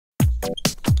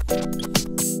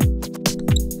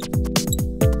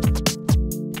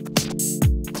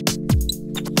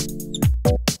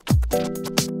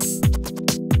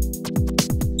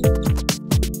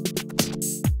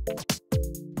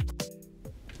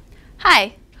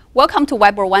Hi, welcome to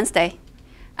Whiteboard Wednesday.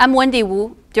 I'm Wendy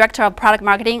Wu, Director of Product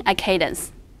Marketing at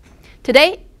Cadence.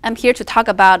 Today, I'm here to talk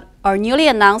about our newly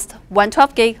announced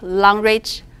 112G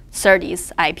Long-Reach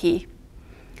SerDes IP.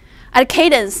 At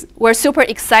Cadence, we're super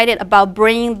excited about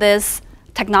bringing this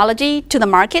technology to the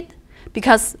market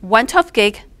because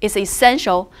 112G is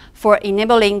essential for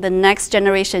enabling the next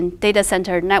generation data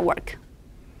center network.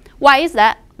 Why is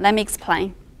that? Let me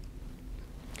explain.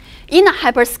 In a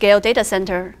hyperscale data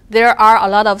center, there are a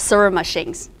lot of server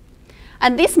machines.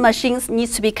 And these machines need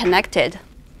to be connected.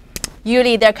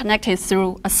 Usually they're connected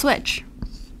through a switch.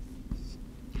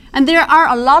 And there are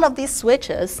a lot of these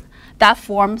switches that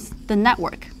forms the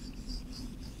network.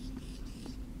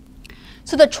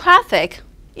 So the traffic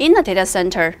in a data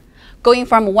center going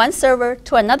from one server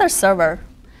to another server,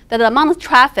 the amount of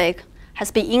traffic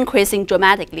has been increasing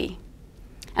dramatically.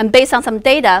 And based on some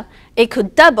data, it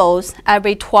could double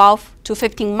every 12 to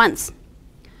 15 months.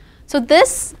 So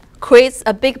this creates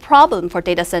a big problem for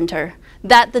data center,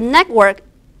 that the network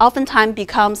oftentimes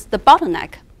becomes the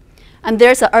bottleneck. And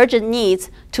there's an urgent need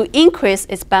to increase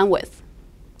its bandwidth.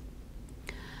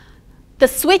 The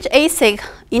switch ASIC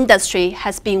industry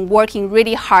has been working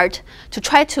really hard to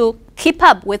try to keep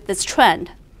up with this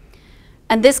trend.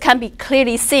 And this can be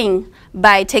clearly seen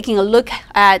by taking a look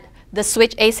at the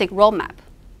switch ASIC roadmap.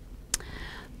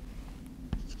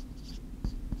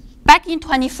 Back in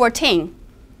 2014,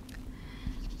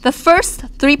 the first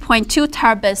 3.2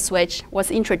 terabit switch was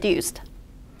introduced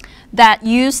that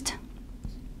used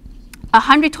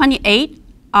 128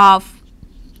 of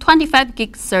 25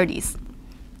 gig SerDes.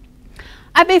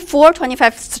 And before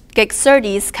 25 gig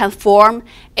SerDes can form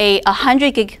a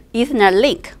 100 gig Ethernet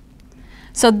link.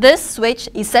 So this switch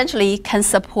essentially can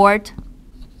support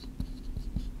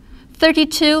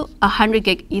 32 100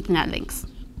 gig Ethernet links.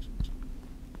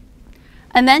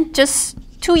 And then just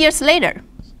 2 years later,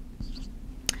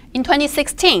 in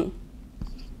 2016,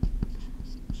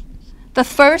 the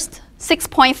first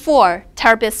 6.4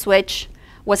 terabit switch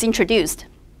was introduced.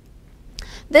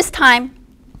 This time,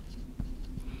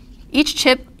 each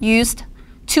chip used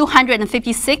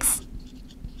 256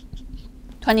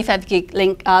 25 gig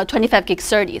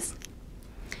SerDes.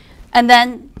 And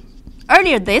then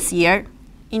earlier this year,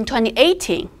 in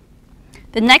 2018,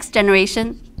 the next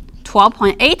generation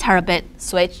 12.8 terabit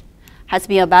switch has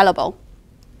been available.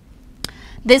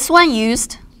 This one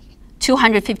used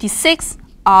 256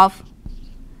 of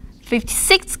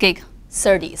 56 gig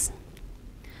SerDes.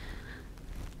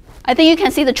 I think you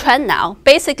can see the trend now.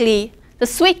 Basically, the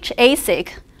switch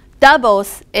ASIC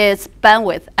doubles its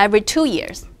bandwidth every 2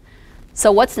 years.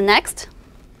 So what's the next?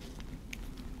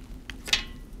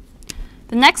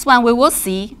 The next one we will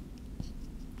see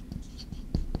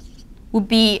will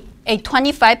be a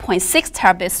 25.6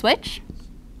 terabit switch,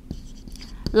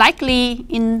 likely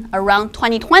in around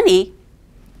 2020.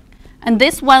 And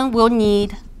this one will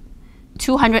need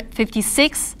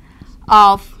 256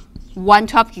 of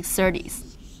 112 gig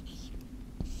SerDes.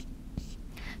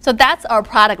 So that's our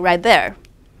product right there.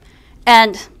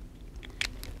 And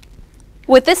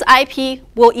with this IP,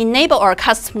 we'll enable our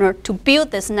customer to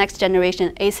build this next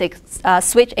generation ASIC,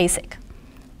 switch ASIC.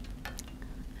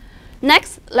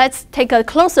 Next, let's take a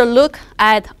closer look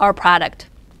at our product.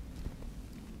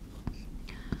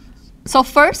 So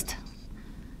first,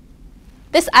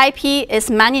 this IP is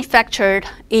manufactured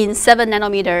in 7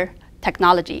 nanometer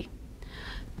technology.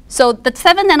 So the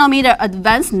 7 nanometer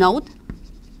advanced node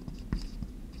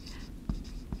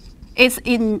is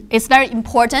very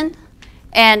important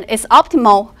and is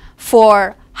optimal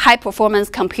for high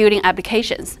performance computing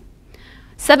applications.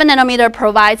 7 nanometer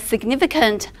provides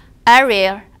significant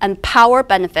area and power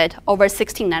benefit over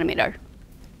 16 nanometer.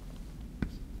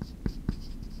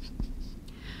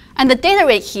 And the data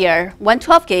rate here,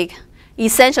 112 gig,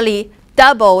 essentially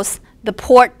doubles the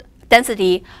port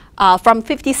density from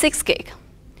 56 gig,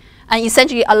 and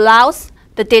essentially allows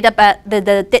the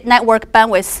the network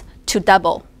bandwidth to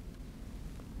double.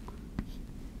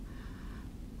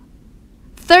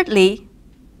 Thirdly,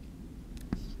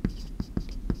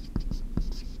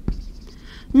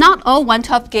 not all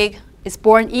 112 gig is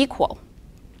born equal.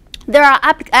 There are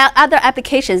other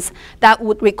applications that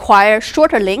would require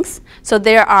shorter links. So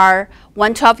there are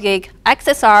 112 gig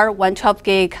XSR, 112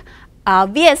 gig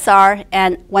VSR,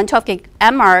 and 112 gig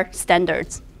MR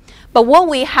standards. But what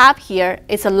we have here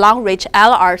is a long-reach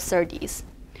LR SerDes.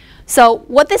 So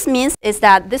what this means is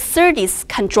that this SerDes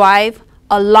can drive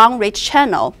a long-reach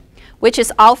channel, which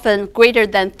is often greater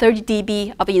than 30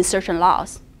 dB of insertion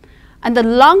loss. And the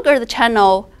longer the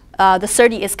channel the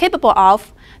SerDes is capable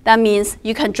of, that means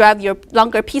you can drive your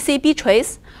longer PCB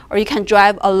trace, or you can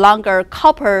drive a longer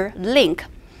copper link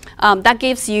that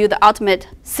gives you the ultimate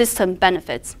system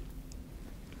benefits.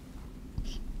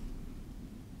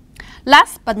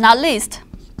 Last but not least,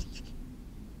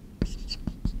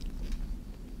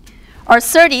 our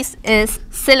SerDes is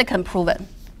silicon proven.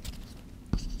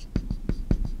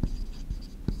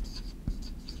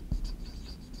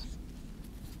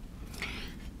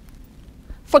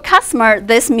 For customer,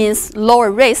 this means lower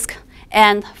risk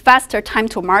and faster time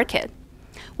to market.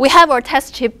 We have our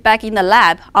test chip back in the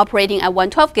lab operating at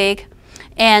 112 gig,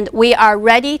 and we are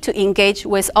ready to engage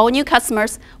with all new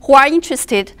customers who are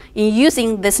interested in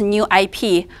using this new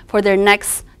IP for their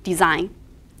next design.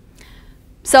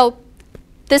 So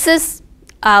this is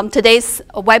today's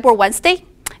Whiteboard Wednesday,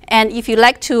 and if you'd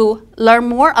like to learn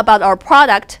more about our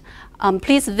product,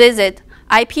 please visit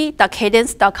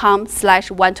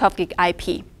ip.cadence.com/112gig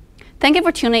IP. Thank you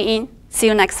for tuning in. See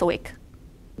you next week.